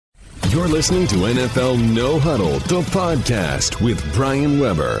You're listening to NFL No Huddle, the podcast with Brian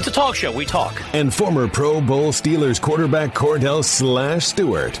Weber. It's a talk show. We talk. And former Pro Bowl Steelers quarterback Cordell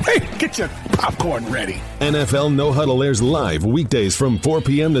Stewart. Hey, get your popcorn ready. NFL No Huddle airs live weekdays from 4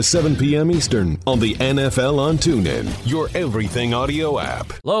 p.m. to 7 p.m. Eastern on the NFL on TuneIn, your everything audio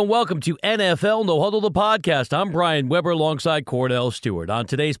app. Hello and welcome to NFL No Huddle, the podcast. I'm Brian Weber alongside Cordell Stewart. On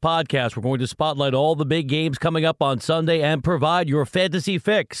today's podcast, we're going to spotlight all the big games coming up on Sunday and provide your fantasy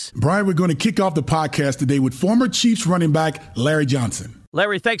fix. Brian, we're going to kick off the podcast today with former Chiefs running back Larry Johnson.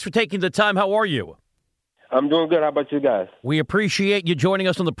 Larry, thanks for taking the time. How are you? I'm doing good. How about you guys? We appreciate you joining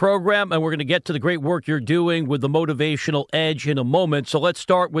us on the program, and we're going to get to the great work you're doing with the motivational edge in a moment. So let's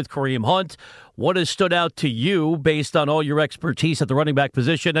start with Kareem Hunt. What has stood out to you based on all your expertise at the running back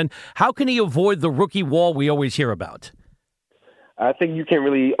position, and how can he avoid the rookie wall we always hear about? I think you can't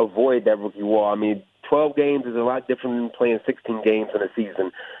really avoid that rookie wall. I mean, 12 games is a lot different than playing 16 games in a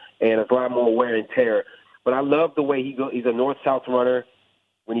season, and it's a lot more wear and tear. But I love the way he goes. He's a north-south runner.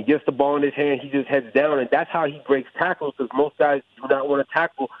 When he gets the ball in his hand, he just heads down, and that's how he breaks tackles, because most guys do not want to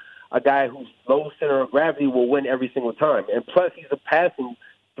tackle a guy whose low center of gravity will win every single time. And plus, he's a passing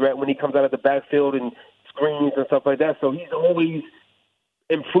threat when he comes out of the backfield and screens and stuff like that. So he's always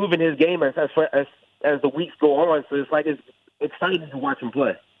improving his game as the weeks go on. So it's exciting to watch him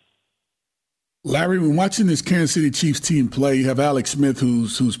play. Larry, when watching this Kansas City Chiefs team play, you have Alex Smith,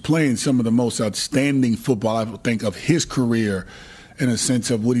 who's playing some of the most outstanding football, I would think, of his career, in a sense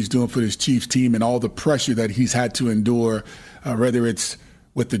of what he's doing for this Chiefs team and all the pressure that he's had to endure, whether it's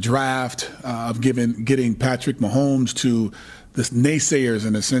with the draft of getting Patrick Mahomes, to the naysayers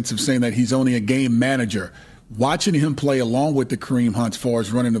in the sense of saying that he's only a game manager. Watching him play along with the Kareem Hunt as far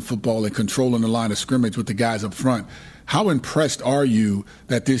as running the football and controlling the line of scrimmage with the guys up front, how impressed are you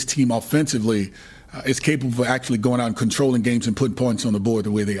that this team offensively is capable of actually going out and controlling games and putting points on the board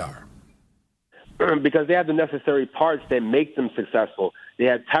the way they are? Because they have the necessary parts that make them successful. They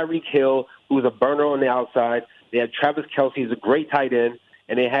have Tyreek Hill, who's a burner on the outside. They have Travis Kelce, who's a great tight end.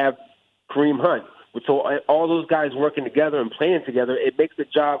 And they have Kareem Hunt. So all those guys working together and playing together, it makes the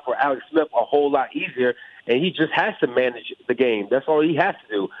job for Alex Smith a whole lot easier. And he just has to manage the game. That's all he has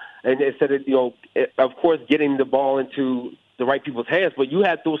to do. And instead of, of course, getting the ball into the right people's hands, but you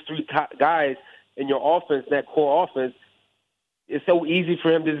have those three guys in your offense, that core offense, it's so easy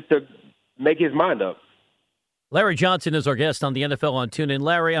for him to make his mind up. Larry Johnson is our guest on the NFL on TuneIn.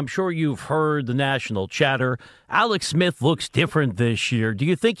 Larry, I'm sure you've heard the national chatter. Alex Smith looks different this year. Do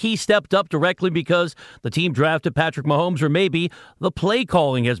you think he stepped up directly because the team drafted Patrick Mahomes, or maybe the play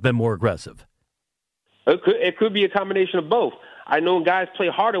calling has been more aggressive? It could be a combination of both. I know guys play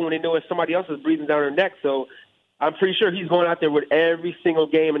harder when they know it's somebody else is breathing down their neck, so I'm pretty sure he's going out there with every single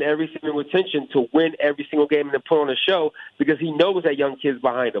game and every single intention to win every single game and to put on a show, because he knows that young kid's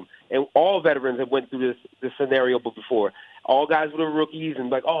behind him. And all veterans have went through this scenario before. All guys were rookies and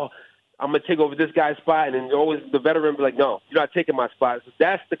like, oh, I'm going to take over this guy's spot. And then always the veteran be like, no, you're not taking my spot. So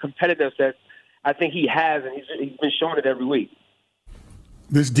that's the competitiveness that I think he has, and he's been showing it every week.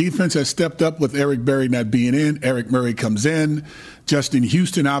 This defense has stepped up with Eric Berry not being in. Eric Murray comes in. Justin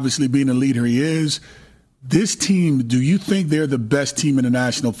Houston obviously being the leader he is. This team, do you think they're the best team in the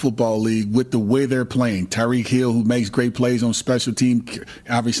National Football League with the way they're playing? Tyreek Hill, who makes great plays on special team.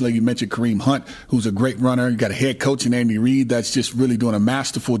 Obviously, you mentioned Kareem Hunt, who's a great runner. You got a head coach in Andy Reid that's just really doing a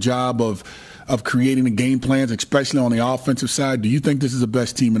masterful job of creating the game plans, especially on the offensive side. Do you think this is the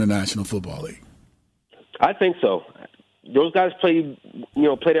best team in the National Football League? I think so. Those guys play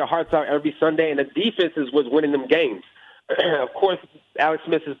their hearts out every Sunday, and the defense is what's winning them games. Of course, Alex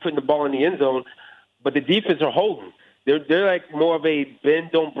Smith is putting the ball in the end zone, but the defense are holding. They're like more of a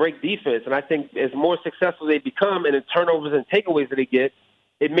bend, don't break defense. And I think as more successful they become and the turnovers and takeaways that they get,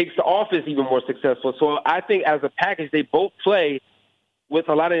 it makes the offense even more successful. So I think as a package, they both play with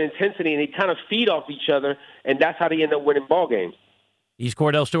a lot of intensity, and they kind of feed off each other, and that's how they end up winning ball games. He's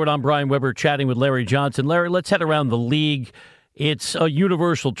Cordell Stewart. I'm Brian Weber chatting with Larry Johnson. Larry, let's head around the league. It's a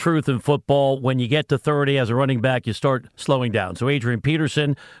universal truth in football. When you get to 30 as a running back, you start slowing down. So Adrian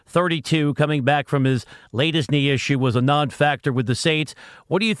Peterson, 32, coming back from his latest knee issue, was a non-factor with the Saints.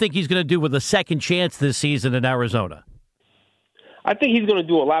 What do you think he's going to do with a second chance this season in Arizona? I think he's going to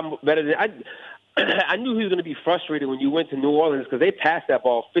do a lot better than I knew he was going to be frustrated when you went to New Orleans, because they passed that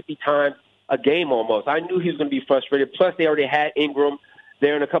ball 50 times a game almost. I knew he was going to be frustrated. Plus, they already had Ingram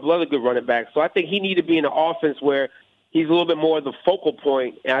there and a couple other good running backs. So I think he needed to be in an offense where he's a little bit more the focal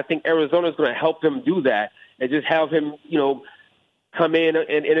point, and I think Arizona's going to help him do that and just have him, come in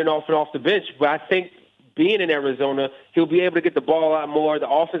and off the bench. But I think being in Arizona, he'll be able to get the ball a lot more. The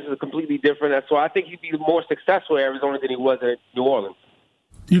offense is completely different. That's why I think he'd be more successful in Arizona than he was in New Orleans.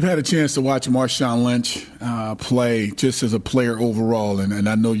 You've had a chance to watch Marshawn Lynch play just as a player overall, and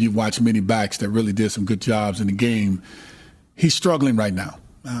I know you've watched many backs that really did some good jobs in the game. He's struggling right now.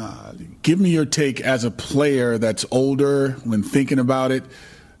 Give me your take as a player that's older when thinking about it.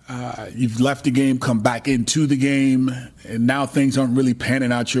 You've left the game, come back into the game, and now things aren't really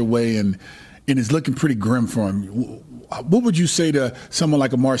panning out your way, and it's looking pretty grim for him. What would you say to someone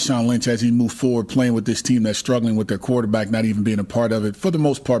like a Marshawn Lynch as he moves forward playing with this team that's struggling with their quarterback not even being a part of it, for the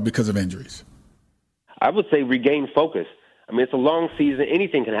most part because of injuries? I would say regain focus. I mean, it's a long season.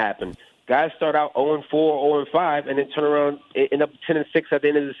 Anything can happen. Guys start out 0-4, 0-5, and then turn around, end up 10-6 at the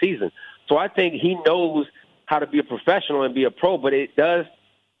end of the season. So I think he knows how to be a professional and be a pro, but it does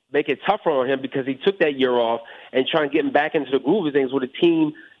make it tougher on him because he took that year off and trying to get back into the groove of things with a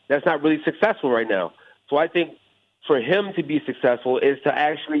team that's not really successful right now. So I think for him to be successful is to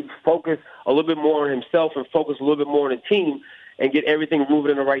actually focus a little bit more on himself and focus a little bit more on the team and get everything moving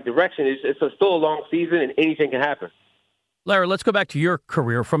in the right direction. It's still a long season, and anything can happen. Larry, let's go back to your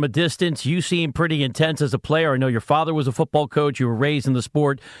career. From a distance, you seem pretty intense as a player. I know your father was a football coach. You were raised in the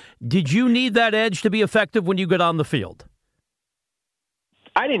sport. Did you need that edge to be effective when you got on the field?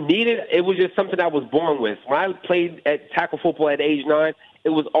 I didn't need it. It was just something I was born with. When I played at tackle football at age 9, it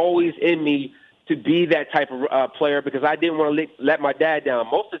was always in me to be that type of player because I didn't want to let my dad down.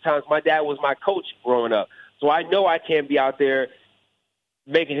 Most of the times, my dad was my coach growing up. So I know I can't be out there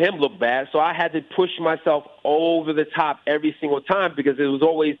making him look bad. So I had to push myself over the top every single time because it was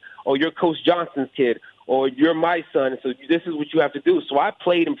always, oh, you're Coach Johnson's kid, or you're my son, so this is what you have to do. So I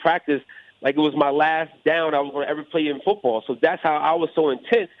played and practiced like it was my last down I was going to ever play in football. So that's how I was so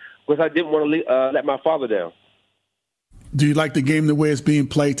intense because I didn't want to let my father down. Do you like the game the way it's being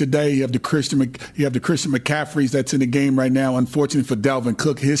played today? You have the Christian McCaffreys that's in the game right now. Unfortunately for Dalvin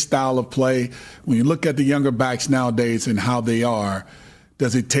Cook, his style of play, when you look at the younger backs nowadays and how they are,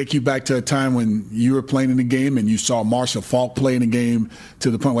 does it take you back to a time when you were playing in the game and you saw Marshall Faulk play in the game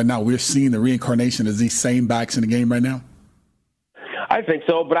to the point where now we're seeing the reincarnation of these same backs in the game right now? I think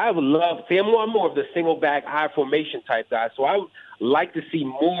so, but I would love – see, I'm more of the single back, high formation type guy, so I would like to see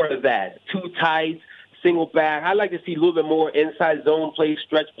more of that. Two tights, single back. I like to see a little bit more inside zone plays,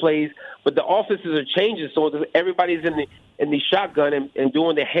 stretch plays, but the offenses are changing, so everybody's in the shotgun and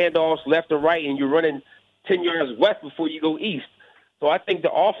doing the handoffs left and right, and you're running 10 yards west before you go east. So I think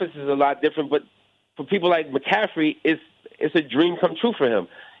the offense is a lot different, but for people like McCaffrey, it's a dream come true for him.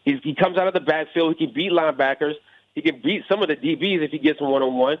 He comes out of the backfield. He can beat linebackers. He can beat some of the DBs if he gets them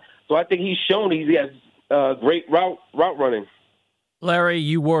one-on-one. So I think he's shown he has great route running. Larry,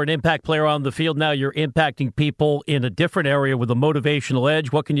 you were an impact player on the field. Now you're impacting people in a different area with a motivational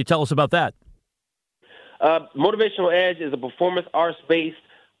edge. What can you tell us about that? Motivational Edge is a performance arts-based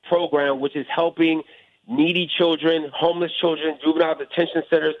program which is helping needy children, homeless children, juvenile detention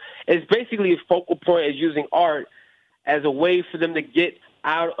centers. It's basically a focal point is using art as a way for them to get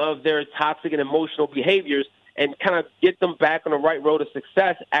out of their toxic and emotional behaviors and kind of get them back on the right road to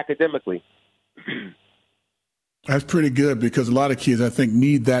success academically. That's pretty good because a lot of kids, I think,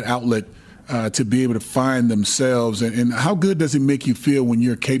 need that outlet to be able to find themselves. And how good does it make you feel when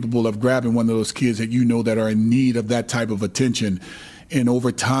you're capable of grabbing one of those kids that you know that are in need of that type of attention, and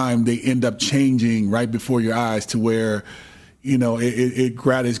over time they end up changing right before your eyes to where, you know,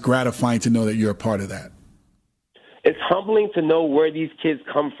 it's gratifying to know that you're a part of that? It's humbling to know where these kids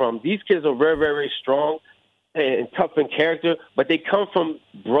come from. These kids are very, very strong and tough in character, but they come from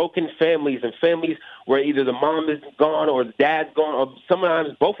broken families and families where either the mom is gone or the dad's gone, or sometimes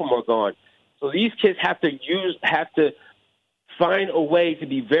both of them are gone. So these kids have to find a way to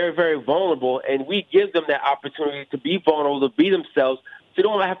be very, very vulnerable, and we give them that opportunity to be vulnerable, to be themselves, so they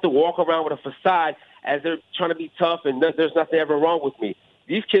don't have to walk around with a facade as they're trying to be tough and there's nothing ever wrong with me.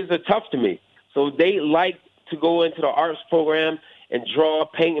 These kids are tough to me, so they like to go into the arts program and draw,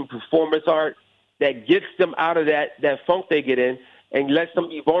 paint, and performance art that gets them out of that funk they get in and lets them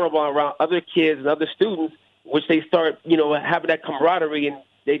be vulnerable around other kids and other students, which they start, having that camaraderie and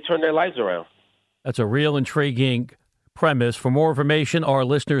they turn their lives around. That's a real intriguing premise. For more information, our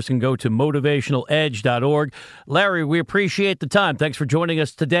listeners can go to motivationaledge.org. Larry, we appreciate the time. Thanks for joining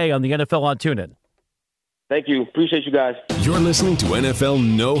us today on the NFL on TuneIn. Thank you. Appreciate you guys. You're listening to NFL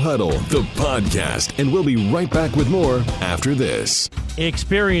No Huddle, the podcast, and we'll be right back with more after this.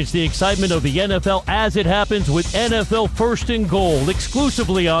 Experience the excitement of the NFL as it happens with NFL First and Goal,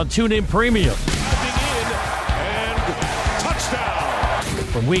 exclusively on TuneIn Premium.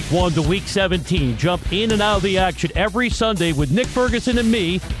 From Week 1 to Week 17, jump in and out of the action every Sunday with Nick Ferguson and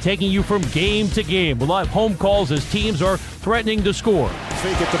me, taking you from game to game with live home calls as teams are threatening to score.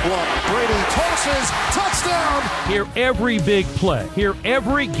 fake it to Blount. Brady tosses, touchdown. Hear every big play. Hear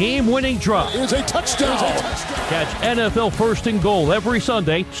every game-winning drop. Here's a touchdown. Catch NFL First and Goal every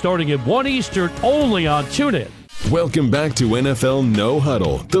Sunday, starting at 1 Eastern, only on TuneIn. Welcome back to NFL No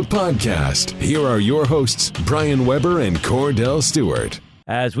Huddle, the podcast. Here are your hosts, Brian Weber and Cordell Stewart.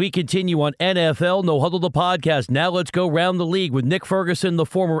 As we continue on NFL No Huddle, the podcast, now let's go round the league with Nick Ferguson, the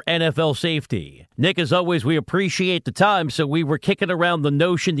former NFL safety. Nick, as always, we appreciate the time, so we were kicking around the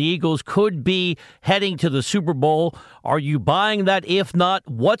notion the Eagles could be heading to the Super Bowl. Are you buying that? If not,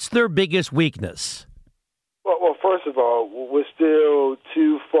 what's their biggest weakness? Well, first of all, we're still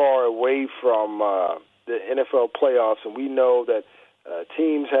too far away from the NFL playoffs, and we know that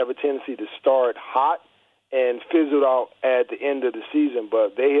teams have a tendency to start hot and fizzled out at the end of the season,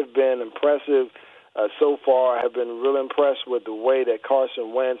 but they have been impressive so far. I have been really impressed with the way that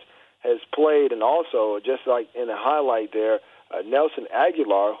Carson Wentz has played, and also, just like in the highlight there, Nelson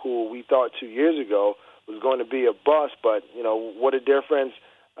Aguilar, who we thought 2 years ago was going to be a bust, but, you know, what a difference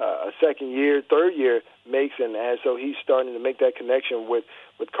a second year, third year makes, and so he's starting to make that connection with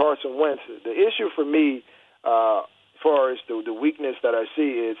Carson Wentz. The issue for me, as far as the weakness that I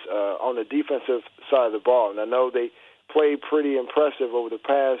see, is on the defensive side of the ball. And I know they played pretty impressive over the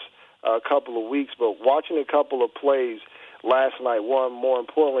past couple of weeks, but watching a couple of plays last night, one more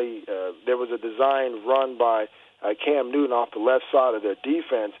importantly, there was a design run by Cam Newton off the left side of their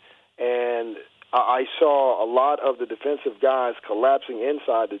defense, and I saw a lot of the defensive guys collapsing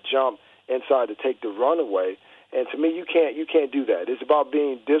inside to jump inside to take the run away. And to me, you can't do that. It's about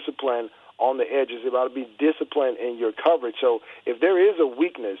being disciplined on the edges. It's about being disciplined in your coverage. So if there is a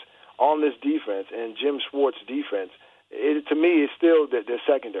weakness on this defense and Jim Schwartz's defense, to me, it's still the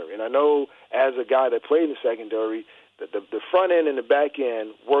secondary. And I know as a guy that played in the secondary, the front end and the back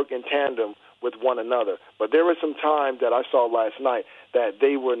end work in tandem with one another. But there were some times that I saw last night that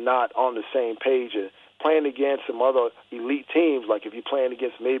they were not on the same page. And playing against some other elite teams, like if you're playing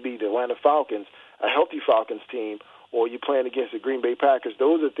against maybe the Atlanta Falcons, a healthy Falcons team, or you're playing against the Green Bay Packers,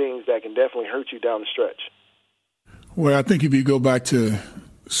 those are things that can definitely hurt you down the stretch. Well, I think if you go back to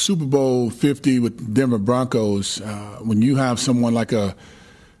Super Bowl 50 with Denver Broncos, when you have someone like a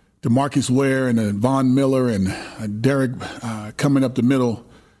DeMarcus Ware and a Von Miller and a Derek coming up the middle,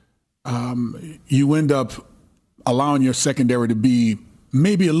 you end up allowing your secondary to be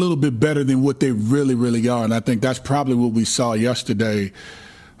maybe a little bit better than what they really, really are. And I think that's probably what we saw yesterday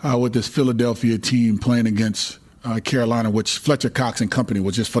with this Philadelphia team playing against Carolina, which Fletcher Cox and company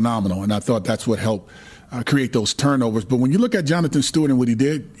was just phenomenal. And I thought that's what helped create those turnovers. But when you look at Jonathan Stewart and what he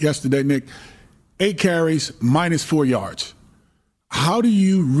did yesterday, Nick, 8 carries, -4 yards. How do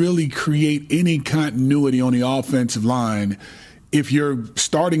you really create any continuity on the offensive line if you're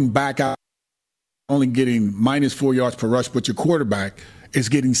starting back out only getting -4 yards per rush, but your quarterback is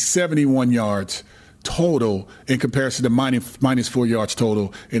getting 71 yards total in comparison to -4 yards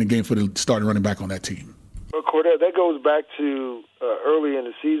total in a game for the starting running back on that team? Well, Cordell, that goes back to early in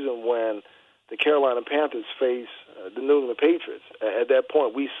the season when the Carolina Panthers faced the New England Patriots. At that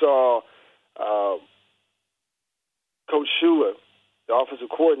point, we saw Coach Shula, the offensive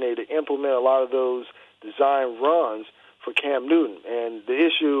coordinator, implement a lot of those design runs for Cam Newton. And the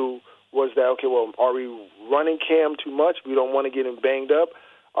issue was that, okay, well, are we running Cam too much? We don't want to get him banged up.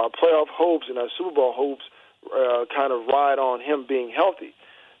 Our playoff hopes and our Super Bowl hopes kind of ride on him being healthy.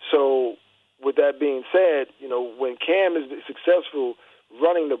 So with that being said, you know, when Cam is successful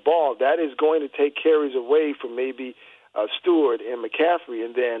running the ball, that is going to take carries away from maybe Stewart and McCaffrey.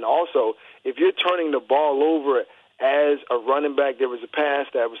 And then also, if you're turning the ball over as a running back, there was a pass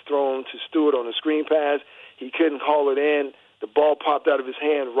that was thrown to Stewart on a screen pass. He couldn't call it in. The ball popped out of his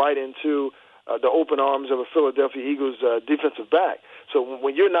hand right into the open arms of a Philadelphia Eagles defensive back. So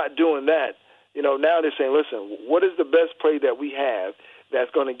when you're not doing that, you know, now they're saying, listen, what is the best play that we have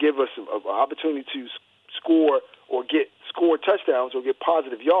that's going to give us an opportunity to score touchdowns or get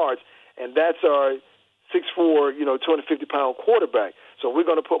positive yards? And that's our 6'4", 250-pound quarterback. So we're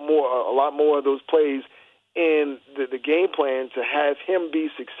going to put a lot more of those plays in the game plan to have him be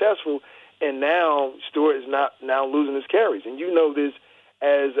successful. And now Stewart is not now losing his carries. And you know this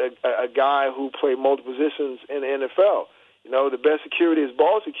as a guy who played multiple positions in the NFL. You know, the best security is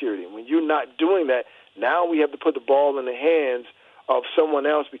ball security. When you're not doing that, now we have to put the ball in the hands of someone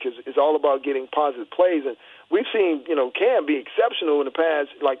else because it's all about getting positive plays. And we've seen, Cam be exceptional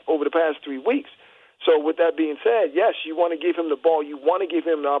over the past 3 weeks. So with that being said, yes, you want to give him the ball. You want to give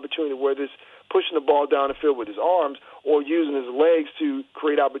him an opportunity, whether it's pushing the ball down the field with his arms or using his legs to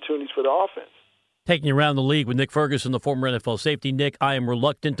create opportunities for the offense. Taking you around the league with Nick Ferguson, the former NFL safety. Nick, I am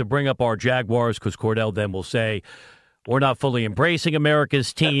reluctant to bring up our Jaguars because Cordell then will say, We're not fully embracing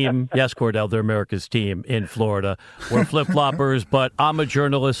America's team. Yes, Cordell, they're America's team in Florida. We're flip-floppers, but I'm a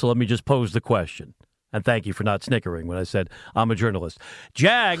journalist, so let me just pose the question. And thank you for not snickering when I said I'm a journalist.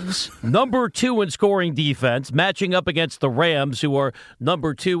 Jags, number 2 in scoring defense, matching up against the Rams, who are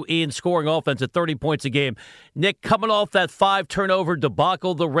number 2 in scoring offense at 30 points a game. Nick, coming off that 5-turnover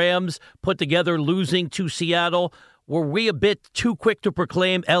debacle the Rams put together, losing to Seattle, were we a bit too quick to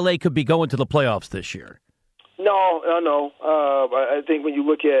proclaim L.A. could be going to the playoffs this year? No. I think when you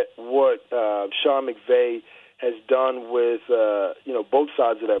look at what Sean McVay has done with both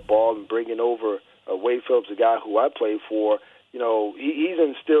sides of that ball and bringing over Wade Phillips, a guy who I played for, he's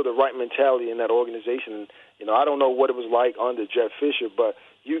instilled the right mentality in that organization. I don't know what it was like under Jeff Fisher, but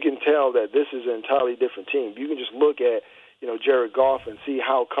you can tell that this is an entirely different team. You can just look at Jared Goff and see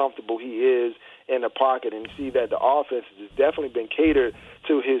how comfortable he is in the pocket and see that the offense has definitely been catered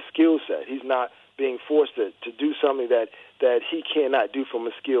to his skill set. He's not being forced to do something that he cannot do from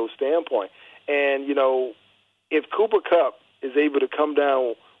a skill standpoint. And, if Cooper Kupp is able to come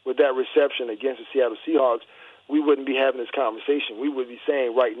down with that reception against the Seattle Seahawks, we wouldn't be having this conversation. We would be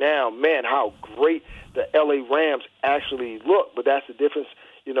saying right now, man, how great the L.A. Rams actually look. But that's the difference,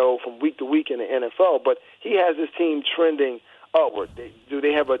 from week to week in the NFL. But he has this team trending upward. Do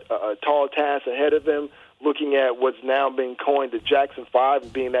they have a tall task ahead of them, looking at what's now being coined the Jackson 5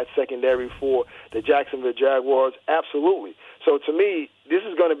 and being that secondary for the Jacksonville Jaguars? Absolutely. So to me, this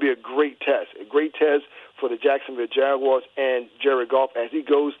is going to be a great test for the Jacksonville Jaguars and Jared Goff as he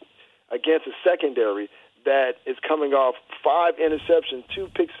goes against a secondary that is coming off 5 interceptions, 2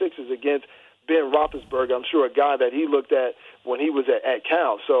 pick sixes against Ben Roethlisberger. I'm sure a guy that he looked at when he was at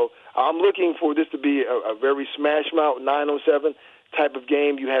Cal. So I'm looking for this to be a very smash-mouth 9-7 type of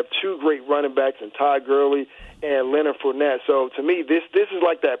game. You have 2 great running backs in Todd Gurley and Leonard Fournette. So to me, this is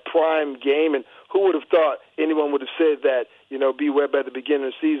like that prime game, and who would have thought anyone would have said that, B. Webb at the beginning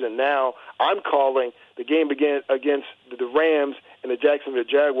of the season. Now I'm calling the game against the Rams and the Jacksonville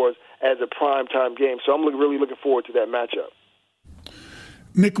Jaguars as a primetime game. So I'm really looking forward to that matchup.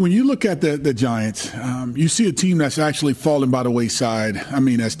 Nick, when you look at the Giants, you see a team that's actually fallen by the wayside,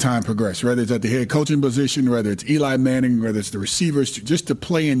 as time progressed, whether it's at the head coaching position, whether it's Eli Manning, whether it's the receivers, just to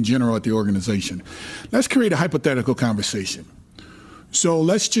play in general at the organization. Let's create a hypothetical conversation. So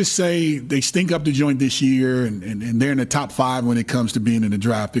let's just say they stink up the joint this year and they're in the top 5 when it comes to being in the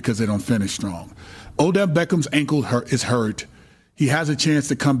draft because they don't finish strong. Odell Beckham's ankle is hurt. He has a chance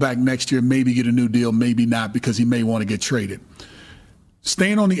to come back next year, maybe get a new deal, maybe not, because he may want to get traded.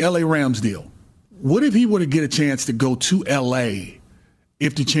 Staying on the L.A. Rams deal, what if he were to get a chance to go to L.A.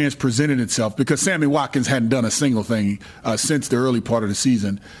 if the chance presented itself? Because Sammy Watkins hadn't done a single thing since the early part of the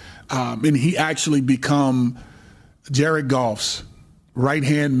season. And he actually become Jared Goff's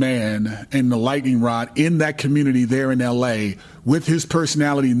right-hand man and the lightning rod in that community there in L.A. with his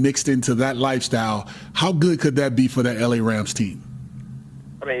personality mixed into that lifestyle. How good could that be for that L.A. Rams team?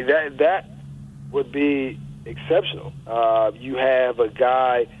 That would be exceptional. You have a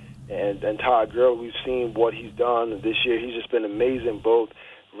guy and Todd Gurley, we've seen what he's done this year. He's just been amazing, both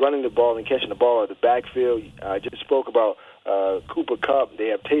running the ball and catching the ball out of the backfield. I just spoke about Cooper Kupp. They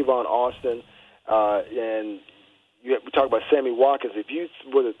have Tavon Austin, and we talk about Sammy Watkins. If you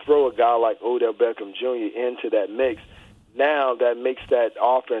were to throw a guy like Odell Beckham Jr. into that mix, now that makes that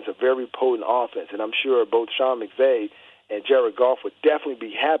offense a very potent offense. And I'm sure both Sean McVay and Jared Goff would definitely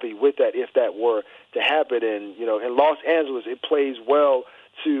be happy with that if that were to happen. And, in Los Angeles, it plays well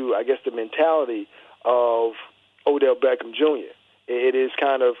to, I guess, the mentality of Odell Beckham Jr. It is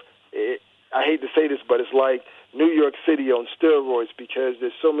kind of, I hate to say this, but it's like New York City on steroids because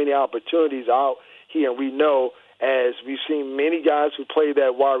there's so many opportunities out here, and we know, as we've seen many guys who play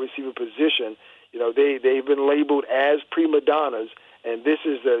that wide receiver position, they've been labeled as prima donnas, and this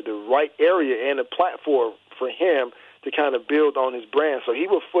is the right area and a platform for him to kind of build on his brand. So he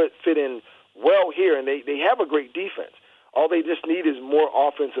will fit in well here, and they have a great defense. All they just need is more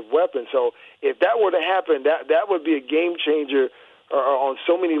offensive weapons. So if that were to happen, that would be a game changer on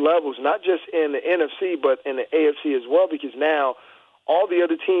so many levels, not just in the NFC but in the AFC as well, because now all the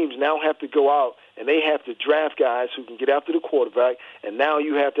other teams now have to go out and they have to draft guys who can get after the quarterback, and now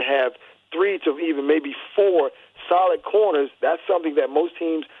you have to have 3 to even maybe 4 solid corners. That's something that most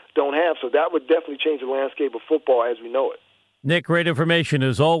teams don't have, so that would definitely change the landscape of football as we know it. Nick, great information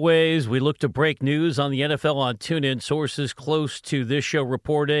as always. We look to break news on the NFL on TuneIn. Sources close to this show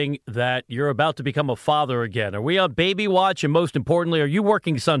reporting that you're about to become a father again. Are we on baby watch? And most importantly, are you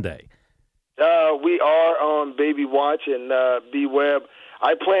working Sunday? We are on baby watch, and B. Webb,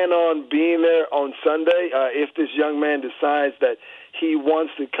 I plan on being there on Sunday if this young man decides that he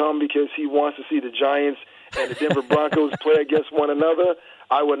wants to come because he wants to see the Giants and the Denver Broncos play against one another,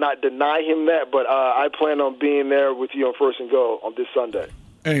 I would not deny him that, but I plan on being there with you on First and Goal on this Sunday.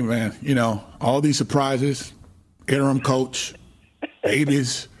 Hey, man, all these surprises, interim coach,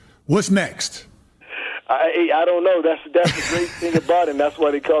 babies. What's next? I don't know. That's the great thing about it, and that's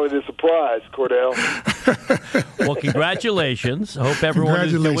why they call it a surprise, Cordell. Well, congratulations. I hope everyone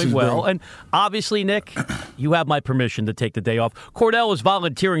is doing well. Bro. And obviously, Nick, you have my permission to take the day off. Cordell is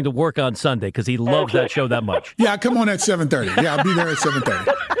volunteering to work on Sunday because he loves that show that much. Yeah, come on at 7:30. Yeah, I'll be there at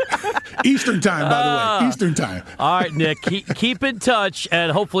 7:30. Eastern time, by the way. Eastern time. All right, Nick, keep in touch,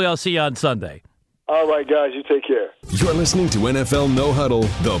 and hopefully I'll see you on Sunday. All right, guys, you take care. You're listening to NFL No Huddle,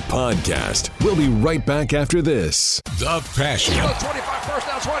 the podcast. We'll be right back after this. The passion. 25 first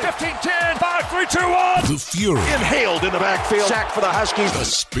down, 20, 15, 10, 5, 3, 2, 1. The fury. Inhaled in the backfield. Sack for the Huskies. The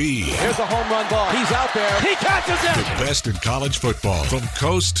speed. Here's a home run ball. He's out there. He catches it. The best in college football from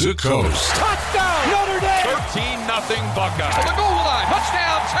coast to coast. Touchdown, Notre Dame. 13-0 Buckeyes. To the goal line.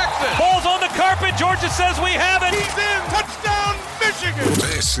 Touchdown, Texas. Ball's on the carpet. Georgia says we have it. He's in. Touchdown, Michigan.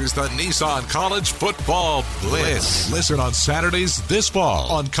 This is the Nissan College Football Blitz. Listen on Saturdays this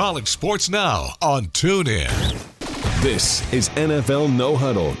fall on College Sports Now on TuneIn. This is NFL No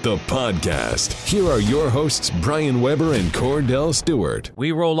Huddle, the podcast. Here are your hosts, Brian Weber and Cordell Stewart.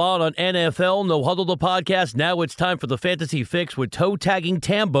 We roll on NFL No Huddle, the podcast. Now it's time for the Fantasy Fix with toe-tagging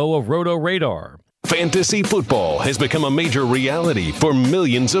Tambo of Roto Radar. Fantasy football has become a major reality for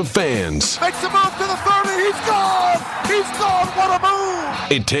millions of fans. Makes a move to the 30. He's gone. He's gone. What a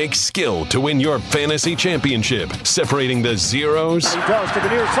move. It takes skill to win your fantasy championship, separating the zeros He goes to the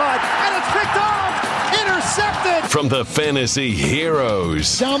near side, and it's picked off. Intercepted. from the fantasy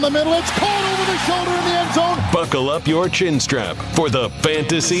heroes. Down the middle, it's caught over the shoulder in the end zone. Buckle up your chin strap for the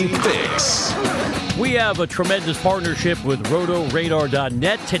Fantasy Fix. We have a tremendous partnership with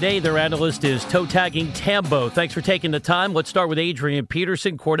RotoRadar.net. Today, their analyst is toe-tagging Tambo. Thanks for taking the time. Let's start with Adrian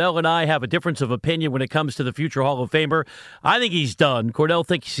Peterson. Cordell and I have a difference of opinion when it comes to the future Hall of Famer. I think he's done. Cordell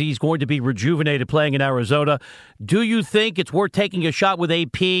thinks he's going to be rejuvenated playing in Arizona. Do you think it's worth taking a shot with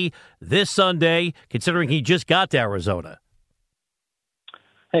AP this Sunday, considering he just got to Arizona?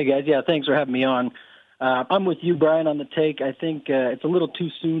 Hey, guys. Yeah, thanks for having me on. I'm with you, Brian, on the take. I think it's a little too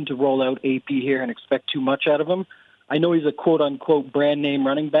soon to roll out AP here and expect too much out of him. I know he's a quote-unquote brand-name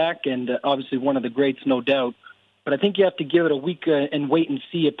running back and obviously one of the greats, no doubt. But I think you have to give it a week and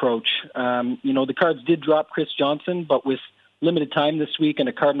wait-and-see approach. The Cards did drop Chris Johnson, but with limited time this week and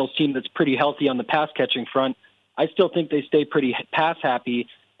a Cardinals team that's pretty healthy on the pass-catching front, I still think they stay pretty pass-happy.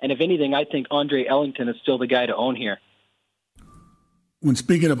 And if anything, I think Andre Ellington is still the guy to own here. When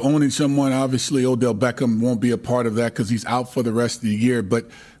speaking of owning someone, obviously Odell Beckham won't be a part of that because he's out for the rest of the year. But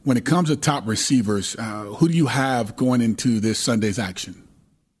when it comes to top receivers, who do you have going into this Sunday's action?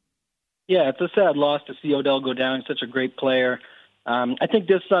 Yeah, it's a sad loss to see Odell go down. He's such a great player. I think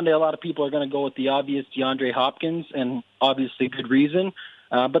this Sunday a lot of people are going to go with the obvious DeAndre Hopkins, and obviously good reason.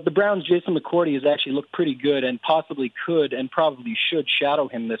 But the Browns' Jason McCourty has actually looked pretty good and possibly could and probably should shadow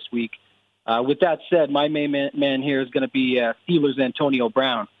him this week. With that said, my main man here is going to be Steelers' Antonio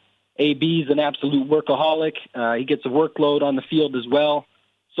Brown. AB's an absolute workaholic. He gets a workload on the field as well.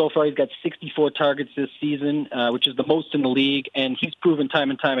 So far, he's got 64 targets this season, which is the most in the league, and he's proven time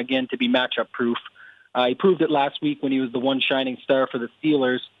and time again to be matchup-proof. He proved it last week when he was the one shining star for the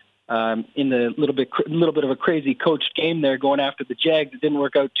Steelers in the little bit of a crazy coached game there going after the Jags. It didn't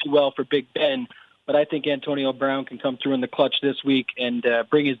work out too well for Big Ben. But I think Antonio Brown can come through in the clutch this week and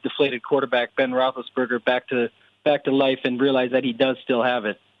bring his deflated quarterback, Ben Roethlisberger, back to life and realize that he does still have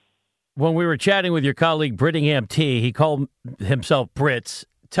it. When we were chatting with your colleague Brittingham T, he called himself Brits.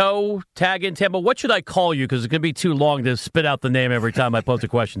 Toe, tagging, Tambo, what should I call you? Because it's going to be too long to spit out the name every time I pose a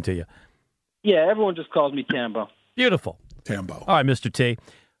question to you. Yeah, everyone just calls me Tambo. Beautiful. Tambo. All right, Mr. T.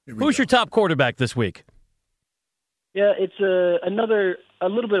 Who's your top quarterback this week? Yeah, it's a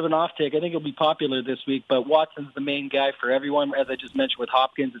little bit of an off take. I think it'll be popular this week, but Watson's the main guy for everyone. As I just mentioned with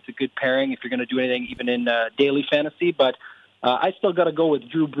Hopkins, it's a good pairing if you're going to do anything, even in daily fantasy. But I still got to go with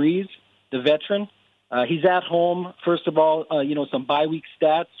Drew Brees, the veteran. He's at home. First of all, some bye week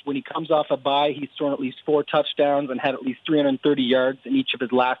stats. When he comes off a bye, he's thrown at least 4 touchdowns and had at least 330 yards in each of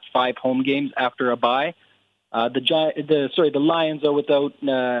his last 5 home games after a bye. The Lions are without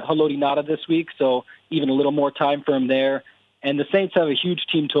Haloti Ngata this week, so even a little more time for him there. And the Saints have a huge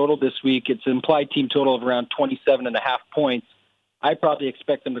team total this week. It's an implied team total of around 27.5 points. I probably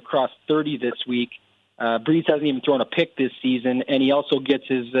expect them to cross 30 this week. Brees hasn't even thrown a pick this season, and he also gets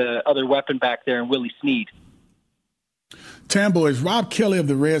his other weapon back there in Willie Snead. Tambo, is Rob Kelly of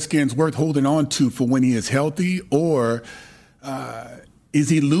the Redskins worth holding on to for when he is healthy, or is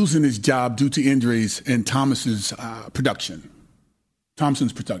he losing his job due to injuries and Thompson's production?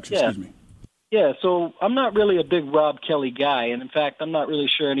 Excuse me. Yeah, so I'm not really a big Rob Kelly guy, and in fact, I'm not really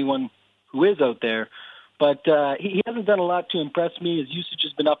sure anyone who is out there. But he hasn't done a lot to impress me. His usage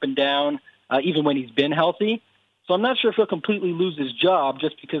has been up and down, even when he's been healthy. So I'm not sure if he'll completely lose his job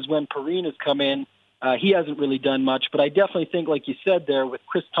just because when Perrine has come in, he hasn't really done much. But I definitely think, like you said there, with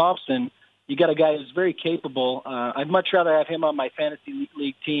Chris Thompson, you got a guy who's very capable. I'd much rather have him on my fantasy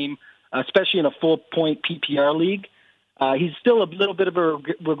league team, especially in a full-point PPR league. He's still a little bit of a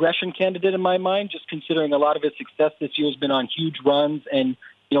regression candidate in my mind, just considering a lot of his success this year has been on huge runs, and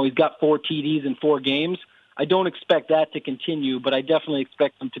he's got 4 TDs in 4 games. I don't expect that to continue, but I definitely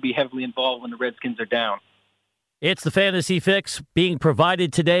expect him to be heavily involved when the Redskins are down. It's the Fantasy Fix being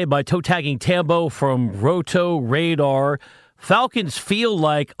provided today by toe tagging Tambo from Roto Radar. Falcons feel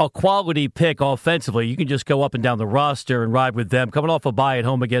like a quality pick offensively. You can just go up and down the roster and ride with them. Coming off a bye at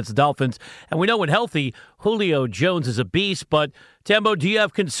home against the Dolphins. And we know when healthy, Julio Jones is a beast. But, Tambo, do you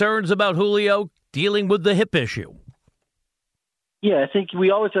have concerns about Julio dealing with the hip issue? Yeah, I think we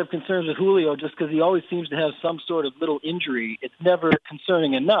always have concerns with Julio just because he always seems to have some sort of little injury. It's never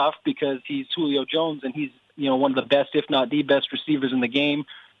concerning enough because he's Julio Jones and he's one of the best, if not the best receivers in the game,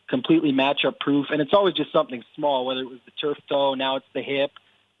 completely matchup proof. And it's always just something small, whether it was the turf toe, now it's the hip.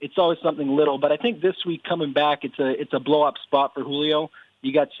 It's always something little. But I think this week coming back, it's a blow-up spot for Julio.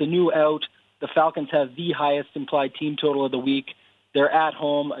 You got Sanu out. The Falcons have the highest implied team total of the week. They're at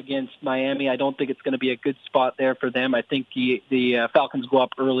home against Miami. I don't think it's going to be a good spot there for them. I think the Falcons go up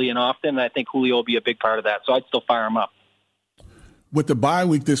early and often, and I think Julio will be a big part of that. So I'd still fire him up. With the bye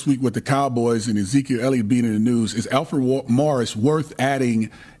week this week with the Cowboys and Ezekiel Elliott being in the news, is Alfred Morris worth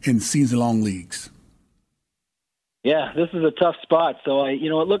adding in season-long leagues? Yeah, this is a tough spot. So, it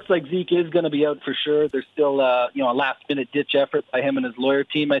looks like Zeke is going to be out for sure. There's still, a last-minute ditch effort by him and his lawyer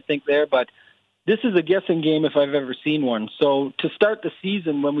team, I think, there. But this is a guessing game if I've ever seen one. So to start the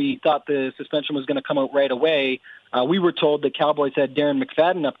season, when we thought the suspension was going to come out right away, we were told the Cowboys had Darren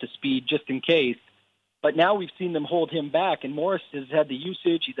McFadden up to speed just in case. But now we've seen them hold him back, and Morris has had the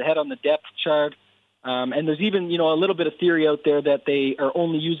usage. He's ahead on the depth chart. And there's even, a little bit of theory out there that they are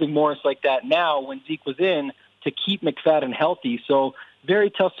only using Morris like that now when Zeke was in to keep McFadden healthy. So very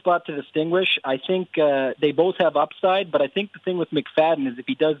tough spot to distinguish. I think they both have upside, but I think the thing with McFadden is if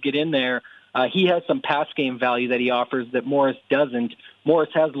he does get in there, he has some pass game value that he offers that Morris doesn't. Morris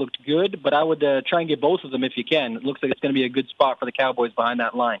has looked good, but I would try and get both of them if you can. It looks like it's going to be a good spot for the Cowboys behind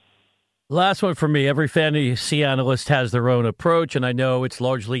that line. Last one for me. Every fantasy analyst has their own approach, and I know it's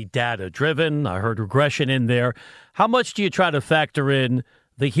largely data-driven. I heard regression in there. How much do you try to factor in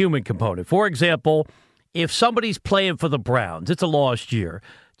the human component? For example, if somebody's playing for the Browns, it's a lost year.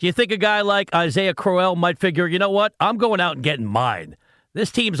 Do you think a guy like Isaiah Crowell might figure, you know what, I'm going out and getting mine.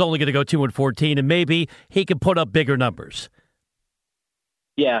 This team's only going to go 2-14, and maybe he can put up bigger numbers.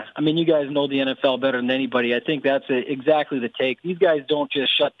 Yeah, you guys know the NFL better than anybody. I think that's exactly the take. These guys don't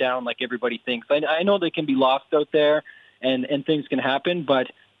just shut down like everybody thinks. I know they can be lost out there and things can happen, but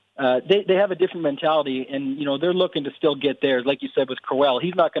they have a different mentality, and, they're looking to still get theirs. Like you said with Crowell,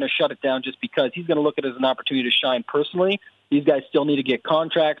 he's not going to shut it down just because. He's going to look at it as an opportunity to shine personally. These guys still need to get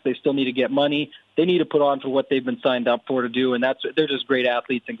contracts. They still need to get money. They need to put on for what they've been signed up for to do, and they're just great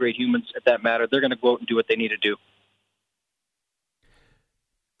athletes and great humans at that matter. They're going to go out and do what they need to do.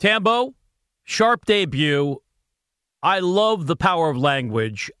 Tambo, sharp debut. I love the power of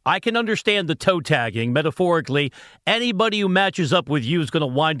language. I can understand the toe tagging, metaphorically. Anybody who matches up with you is going to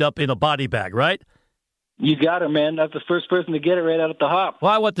wind up in a body bag, right? You got it, man. That's the first person to get it right out of the hop.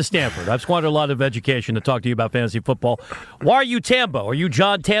 Well, I went to Stanford. I've squandered a lot of education to talk to you about fantasy football. Why are you Tambo? Are you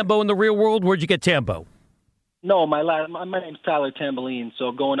John Tambo in the real world? Where'd you get Tambo? No, my name's Tyler Tamboline.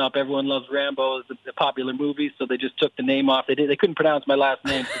 So going up, everyone loves Rambo. It's a popular movie, so they just took the name off. They couldn't pronounce my last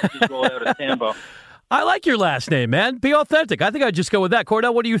name, so they just rolled out as Tambo. I like your last name, man. Be authentic. I think I'd just go with that.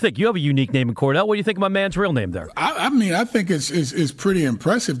 Cordell, what do you think? You have a unique name in Cordell. What do you think of my man's real name there? I think it's pretty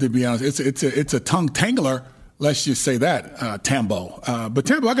impressive, to be honest. It's a tongue tangler. Let's just say that, Tambo. But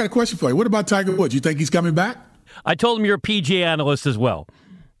Tambo, I got a question for you. What about Tiger Woods? You think he's coming back? I told him you're a PGA analyst as well.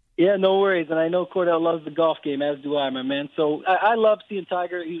 Yeah, no worries. And I know Cordell loves the golf game, as do I, my man. So I love seeing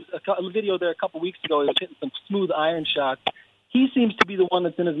Tiger. A video there a couple weeks ago, he was hitting some smooth iron shots. He seems to be the one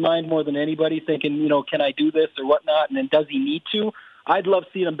that's in his mind more than anybody, thinking, can I do this or whatnot, and then does he need to? I'd love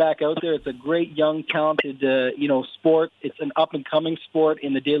seeing him back out there. It's a great, young, talented, sport. It's an up-and-coming sport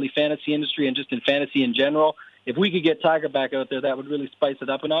in the daily fantasy industry and just in fantasy in general. If we could get Tiger back out there, that would really spice it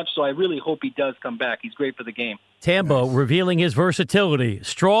up a notch. So I really hope he does come back. He's great for the game. Tambo revealing his versatility.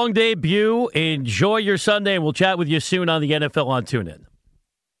 Strong debut. Enjoy your Sunday, and we'll chat with you soon on the NFL on TuneIn.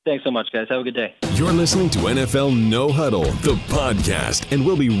 Thanks so much, guys. Have a good day. You're listening to NFL No Huddle, the podcast, and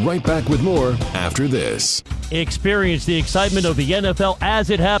we'll be right back with more after this. Experience the excitement of the NFL as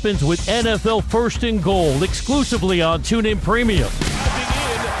it happens with NFL First and Goal, exclusively on TuneIn Premium.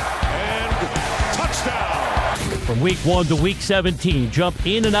 From week 1 to week 17, jump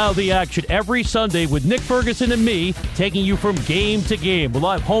in and out of the action every Sunday with Nick Ferguson and me, taking you from game to game. We'll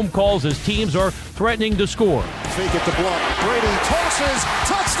have home calls as teams are threatening to score. Fake it to block. Brady tosses.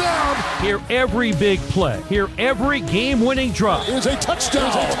 Touchdown. Hear every big play. Hear every game-winning drop. It is a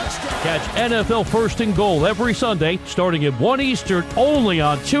touchdown. Catch NFL First and Goal every Sunday, starting at 1 Eastern, only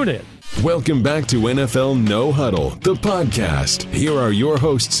on TuneIn. Welcome back to NFL No Huddle, the podcast. Here are your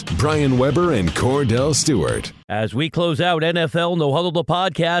hosts, Brian Weber and Cordell Stewart. As we close out NFL No Huddle, the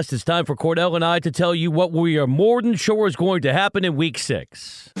podcast, it's time for Cordell and I to tell you what we are more than sure is going to happen in Week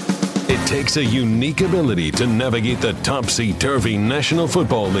 6. It takes a unique ability to navigate the topsy-turvy National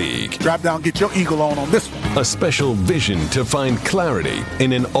Football League. Drop down, get your eagle on this one. A special vision to find clarity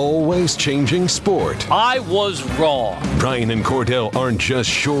in an always changing sport. I was wrong. Brian and Cordell aren't just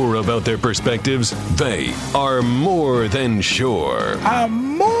sure about their perspectives, they are more than sure.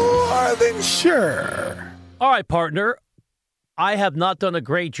 I'm more than sure. All right, partner. I have not done a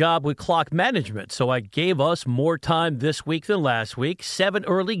great job with clock management, so I gave us more time this week than last week. 7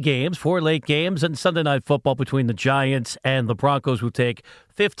 early games, 4 late games, and Sunday Night Football between the Giants and the Broncos will take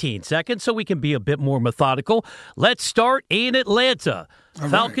 15 seconds, so we can be a bit more methodical. Let's start in Atlanta.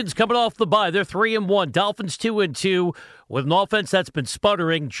 Falcons coming off the bye. They're 3-1. Dolphins 2-2 with an offense that's been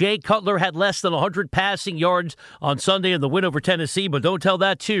sputtering. Jay Cutler had less than 100 passing yards on Sunday in the win over Tennessee, but don't tell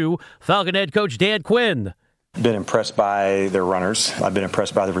that to Falcon head coach Dan Quinn. Been impressed by their runners. I've been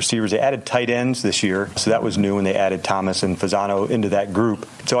impressed by the receivers. They added tight ends this year, so that was new, and they added Thomas and Fasano into that group.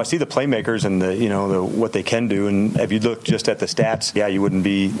 So I see the playmakers and the what they can do. And if you look just at the stats, yeah, you wouldn't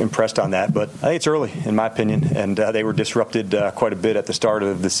be impressed on that. But I think it's early, in my opinion, and they were disrupted quite a bit at the start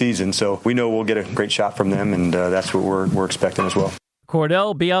of the season. So we know we'll get a great shot from them, and that's what we're expecting as well.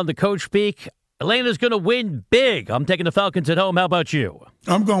 Cordell, beyond the coach speak, Atlanta's going to win big. I'm taking the Falcons at home. How about you?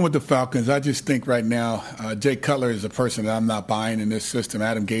 I'm going with the Falcons. I just think right now, Jay Cutler is a person that I'm not buying in this system.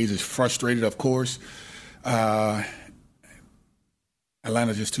 Adam Gase is frustrated, of course. Atlanta's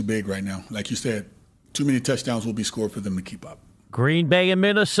just too big right now. Like you said, too many touchdowns will be scored for them to keep up. Green Bay and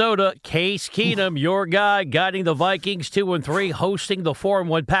Minnesota. Case Keenum, your guy, guiding the Vikings 2-3, hosting the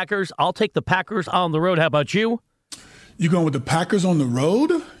 4-1 Packers. I'll take the Packers on the road. How about you? You going with the Packers on the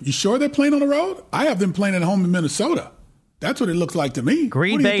road? You sure they're playing on the road? I have them playing at home in Minnesota. That's what it looks like to me.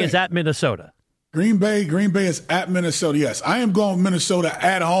 Green Bay is at Minnesota. Green Bay is at Minnesota, yes. I am going Minnesota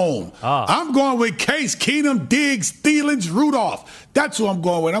at home. I'm going with Case Keenum, Diggs, Thielen, Rudolph. That's who I'm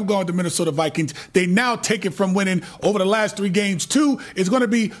going with. I'm going with the Minnesota Vikings. They now take it from winning over the last 3 games. 2 is going to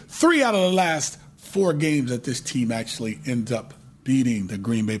be 3 out of the last 4 games that this team actually ends up beating the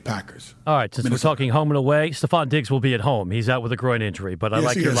Green Bay Packers. All right, since we're talking home and away, Stephon Diggs will be at home. He's out with a groin injury, but I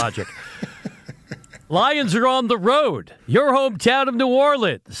like your logic. Lions are on the road. Your hometown of New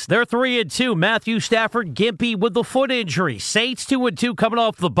Orleans. They're 3-2. Matthew Stafford, gimpy with the foot injury. Saints 2-2 coming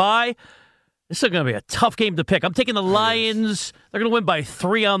off the bye. This is going to be a tough game to pick. I'm taking the Lions. They're going to win by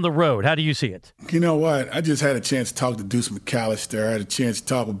 3 on the road. How do you see it? You know what? I just had a chance to talk to Deuce McAllister. I had a chance to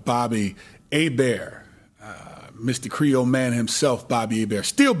talk with Bobby Hebert. Mr. Creole man himself, Bobby Hebert.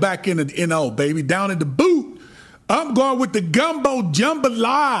 Still back in the NO, baby, down in the boot. I'm going with the gumbo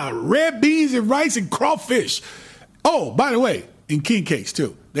jambalaya, red beans and rice and crawfish. Oh, by the way, in king cakes,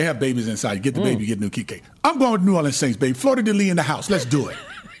 too. They have babies inside. You get the baby, you get new king cake. I'm going with New Orleans Saints, baby. Florida de Lee in the house. Let's do it.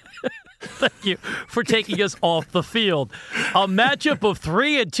 Thank you for taking us off the field. A matchup of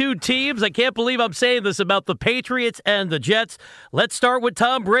 3-2 teams. I can't believe I'm saying this about the Patriots and the Jets. Let's start with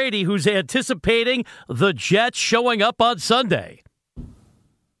Tom Brady, who's anticipating the Jets showing up on Sunday.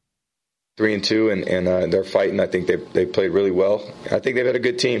 3-2, and they're fighting. I think they played really well. I think they've had a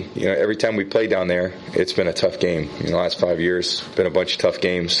good team. Every time we play down there, it's been a tough game. The last 5 years, been a bunch of tough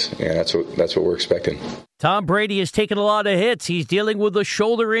games, and that's what we're expecting. Tom Brady has taken a lot of hits. He's dealing with a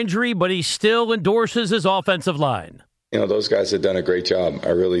shoulder injury, but he still endorses his offensive line. Those guys have done a great job. I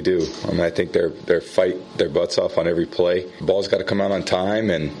really do. I think they're fight their butts off on every play. The ball's got to come out on time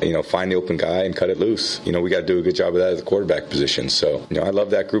and, find the open guy and cut it loose. We got to do a good job of that at the quarterback position. So, I love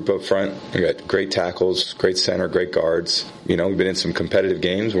that group up front. We got great tackles, great center, great guards. We've been in some competitive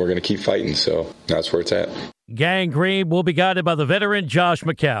games, and we're going to keep fighting. So that's where it's at. Gang Green will be guided by the veteran Josh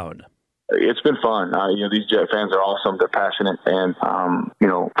McCown. it's been fun. These Jet fans are awesome. They're passionate. And,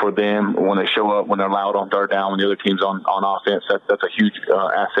 for them, when they show up, when they're loud on third down, when the other team's on offense, that's a huge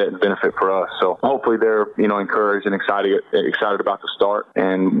asset and benefit for us. So hopefully they're, encouraged and excited about the start.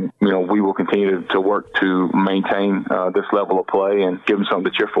 And, we will continue to work to maintain this level of play and give them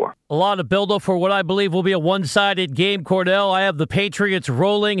something to cheer for. A lot of build-up for what I believe will be a one-sided game, Cordell. I have the Patriots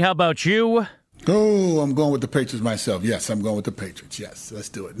rolling. How about you? Oh, I'm going with the Patriots myself. Yes, I'm going with the Patriots. Yes, let's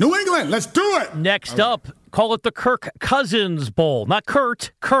do it. New England, let's do it. Next up, call it the Kirk Cousins Bowl. Not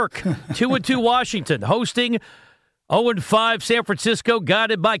Kurt, Kirk. 2-2 Washington hosting 0-5 San Francisco,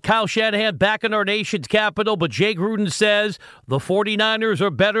 guided by Kyle Shanahan back in our nation's capital. But Jay Gruden says the 49ers are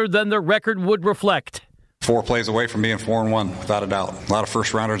better than their record would reflect. 4 plays away from being 4-1, without a doubt. A lot of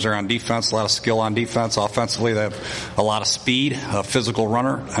first-rounders there on defense, a lot of skill on defense. Offensively, they have a lot of speed, a physical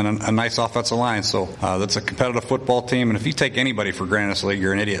runner, and a nice offensive line. So that's a competitive football team. And if you take anybody for granted in this league,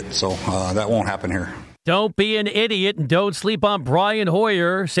 you're an idiot. So that won't happen here. Don't be an idiot and don't sleep on Brian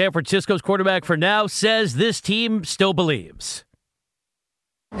Hoyer. San Francisco's quarterback for now says this team still believes.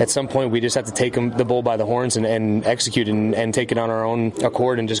 At some point, we just have to take the bull by the horns and execute and take it on our own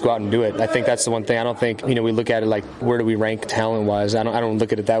accord and just go out and do it. I think that's the one thing. I don't think, we look at it like, where do we rank talent-wise? I don't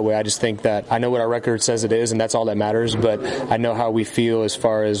look at it that way. I just think that I know what our record says it is, and that's all that matters, but I know how we feel as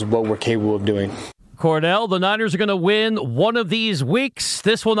far as what we're capable of doing. Cordell, the Niners are going to win one of these weeks.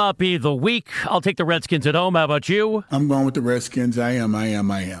 This will not be the week. I'll take the Redskins at home. How about you? I'm going with the Redskins. I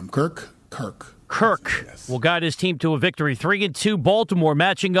am. Kirk. Yes. Will guide his team to a victory. 3-2 Baltimore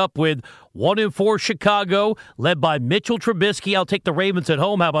matching up with 1-4 Chicago, led by Mitchell Trubisky. I'll take the Ravens at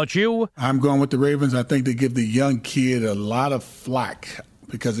home. How about you? I'm going with the Ravens. I think they give the young kid a lot of flack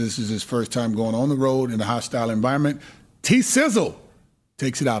because this is his first time going on the road in a hostile environment. T-Sizzle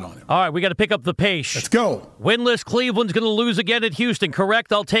takes it out on him. All right, we got to pick up the pace. Let's go. Winless Cleveland's going to lose again at Houston,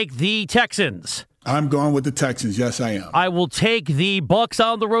 correct? I'll take the Texans. I'm going with the Texans. Yes, I am. I will take the Bucks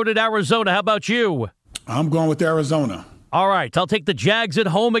on the road at Arizona. How about you? I'm going with Arizona. All right, I'll take the Jags at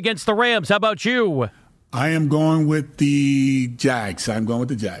home against the Rams. How about you? I am going with the Jags. I'm going with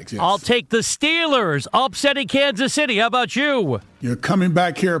the Jags, yes. I'll take the Steelers upsetting Kansas City. How about you? You're coming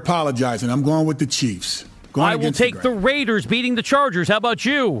back here apologizing. I'm going with the Chiefs. I will take the Raiders beating the Chargers. How about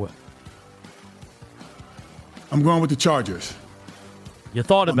you? I'm going with the Chargers. You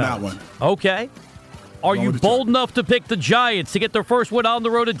thought about that one. Okay. Are you bold enough to pick the Giants to get their first win on the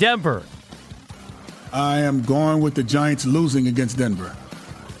road at Denver? I am going with the Giants losing against Denver.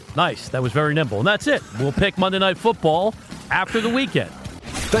 Nice. That was very nimble. And that's it. We'll pick Monday Night Football after the weekend.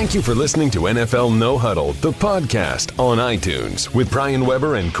 Thank you for listening to NFL No Huddle, the podcast on iTunes with Brian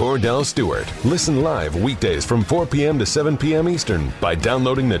Weber and Cordell Stewart. Listen live weekdays from 4 p.m. to 7 p.m. Eastern by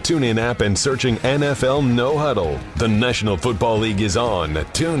downloading the TuneIn app and searching NFL No Huddle. The National Football League is on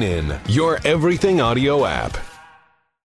TuneIn, your everything audio app.